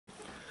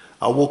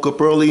I woke up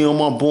early on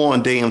my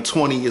born day. I'm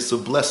 20. It's a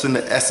blessing.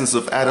 The essence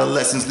of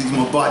adolescence leaves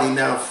my body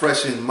now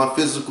freshened. My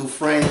physical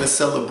frame is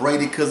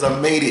celebrated because I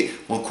made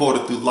it.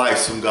 1/4 through life,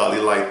 some godly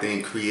light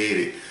thing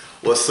created.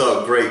 What's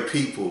up, great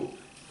people?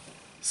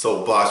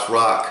 Soapbox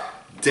Rhaq,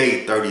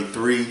 day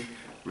 33,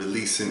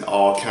 releasing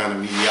all kind of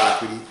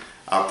mediocrity.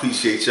 I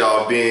appreciate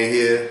y'all being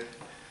here.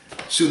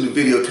 Shooting the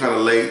video kind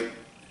of late.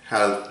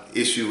 Had an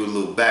issue with a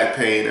little back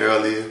pain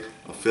earlier.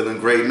 I'm feeling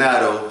great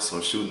now though, so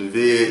I'm shooting the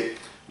vid.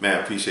 Man, I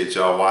appreciate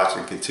y'all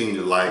watching. Continue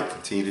to like,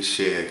 continue to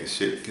share,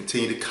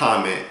 continue to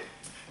comment,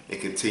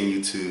 and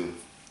continue to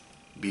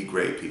be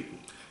great people.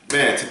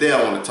 Man, today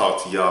I want to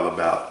talk to y'all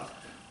about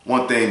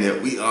one thing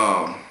that we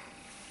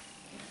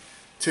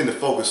tend to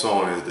focus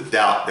on is the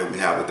doubt that we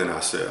have within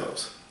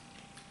ourselves.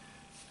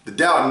 The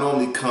doubt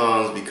normally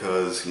comes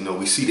because, you know,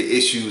 we see the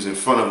issues in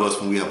front of us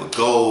when we have a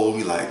goal.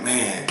 We like,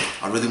 man,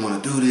 I really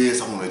want to do this.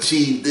 I want to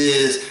achieve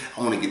this.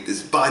 I want to get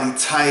this body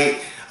tight.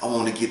 I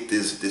want to get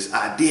this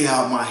idea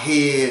out of my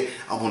head.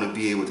 I want to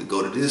be able to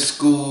go to this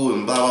school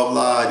and blah, blah,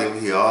 blah. Then we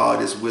hear all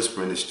this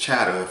whispering, this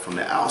chatter from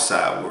the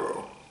outside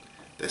world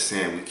that's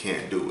saying we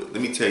can't do it.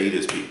 Let me tell you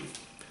this, people.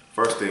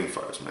 First thing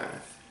first,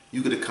 man.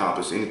 You could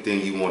accomplish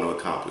anything you want to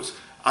accomplish.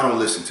 I don't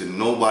listen to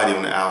nobody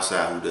on the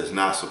outside who does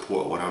not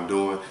support what I'm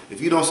doing. If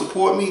you don't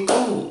support me,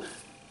 cool.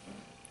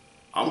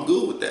 I'm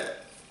good with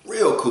that.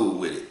 Real cool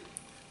with it.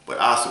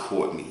 But I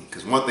support me.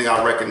 Because one thing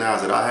I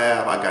recognize that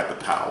I got the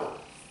power.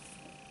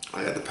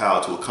 I got the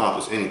power to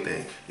accomplish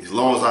anything. As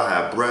long as I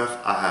have breath,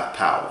 I have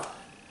power.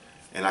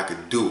 And I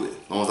could do it.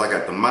 As long as I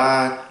got the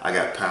mind, I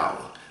got power.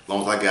 As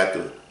long as I got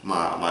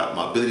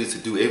my ability to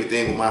do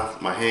everything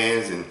with my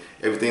hands and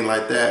everything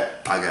like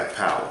that, I got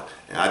power.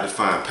 And I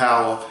define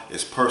power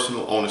as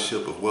personal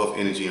ownership of wealth,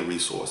 energy, and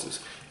resources.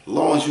 As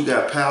long as you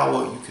got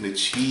power, you can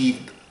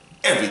achieve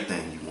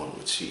everything you want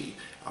to achieve.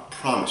 I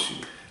promise you.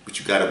 But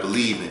you got to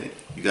believe in it.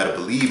 You got to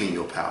believe in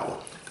your power.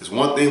 Because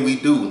one thing we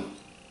do,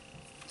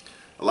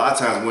 a lot of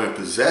times we're in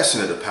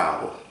possession of the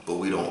power, but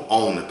we don't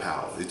own the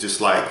power. It's just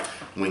like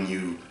when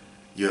you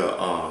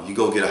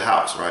go get a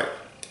house, right?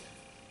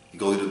 You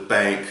go to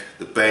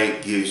the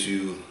bank gives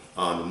you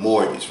the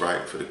mortgage,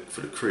 right, for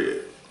the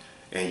crib.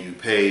 And you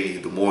pay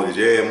the mortgage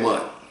every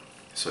month.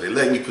 So they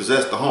let you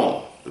possess the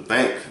home. The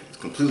bank is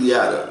completely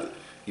out of it.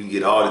 You can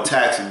get all the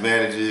tax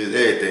advantages,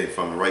 everything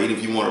from it, right? Even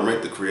if you want to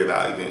rent the crib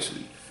out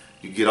eventually.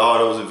 You get all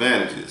those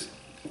advantages.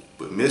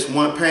 But miss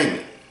one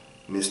payment,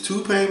 miss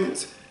 2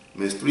 payments,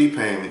 miss 3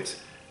 payments,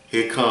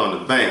 here come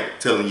the bank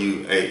telling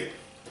you, hey,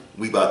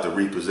 we about to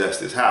repossess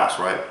this house,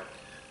 right?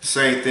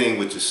 Same thing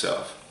with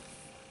yourself.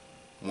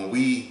 When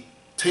we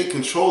take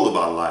control of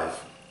our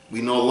life,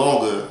 we no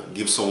longer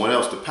give someone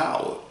else the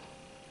power.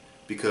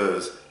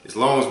 Because as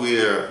long as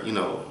we're, you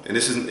know, and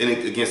this isn't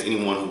against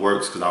anyone who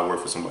works, because I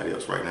work for somebody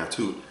else right now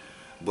too,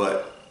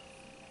 but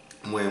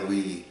when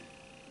we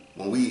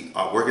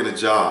are working a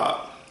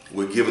job,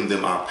 we're giving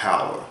them our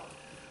power.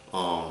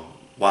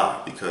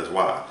 Why? Because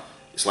why?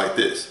 It's like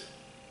this.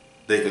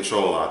 They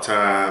control our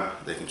time,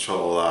 they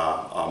control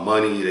our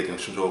money, they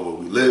control where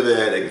we live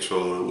at, they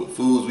control what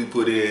foods we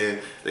put in,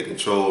 they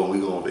control when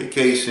we go on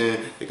vacation,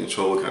 they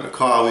control what kind of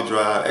car we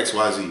drive,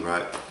 XYZ,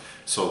 right?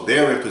 So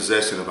they're in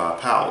possession of our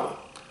power.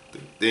 The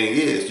thing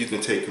is, you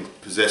can take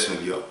possession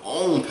of your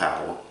own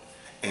power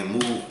and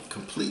move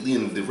completely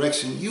in the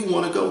direction you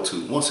want to go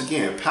to. Once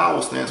again,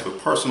 power stands for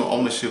personal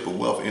ownership of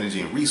wealth,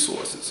 energy, and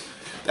resources.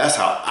 That's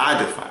how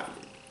I define it.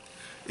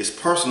 It's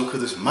personal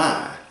because it's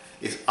mine.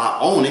 I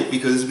own it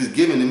because it was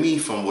given to me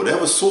from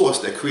whatever source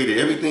that created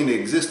everything that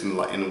exists in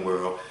the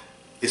world.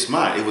 It's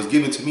mine. It was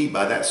given to me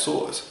by that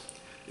source.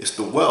 It's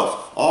the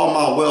wealth. All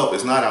my wealth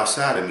is not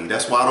outside of me.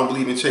 That's why I don't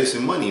believe in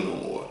chasing money no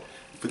more.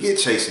 Forget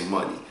chasing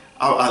money.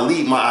 I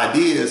lead my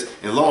ideas,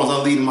 and as long as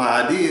I'm leading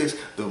my ideas,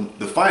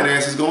 the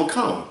finance is going to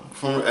come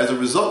as a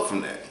result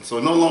from that. So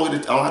no longer,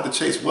 I don't have to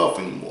chase wealth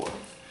anymore.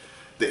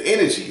 The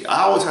energy,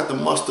 I always have to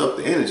muster up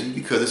the energy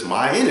because it's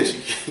my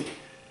energy.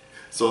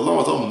 So as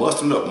long as I'm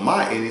mustering up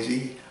my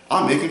energy,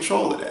 I'm in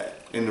control of that.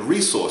 And the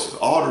resources,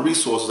 all the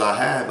resources I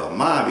have are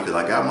mine because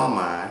I got my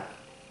mind.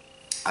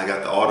 I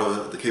got all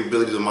the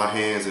capabilities of my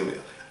hands and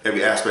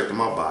every aspect of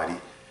my body.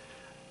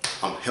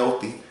 I'm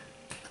healthy.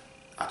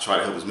 I try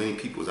to help as many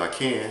people as I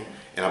can,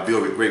 and I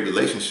build great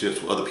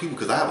relationships with other people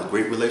because I have a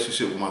great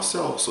relationship with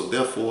myself. So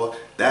therefore,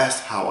 that's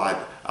how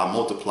I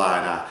multiply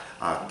and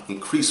I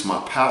increase my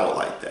power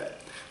like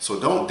that. So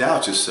don't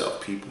doubt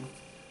yourself, people.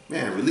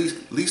 Man,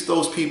 release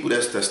those people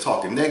that's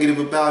talking negative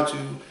about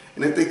you.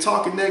 And if they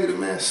talking negative,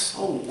 man,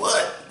 so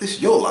what? This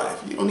is your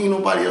life. You don't need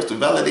nobody else to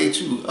validate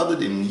you other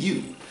than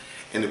you.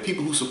 And the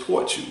people who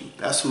support you,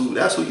 that's who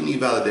you need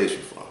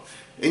validation from.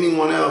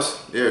 Anyone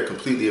else, they're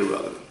completely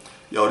irrelevant.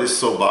 Yo, this is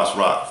Soapbox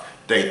Rhaq,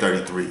 day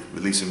 33,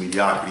 releasing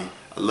mediocrity.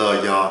 I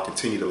love y'all.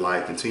 Continue to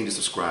like, continue to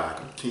subscribe,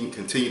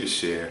 continue to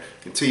share,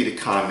 continue to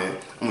comment.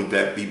 I'm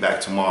gonna be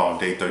back tomorrow on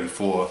day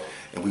 34,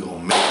 and we're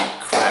gonna make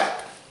it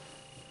crack.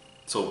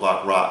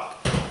 Soapbox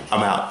Rhaq,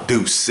 I'm out.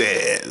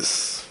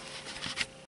 Deuces.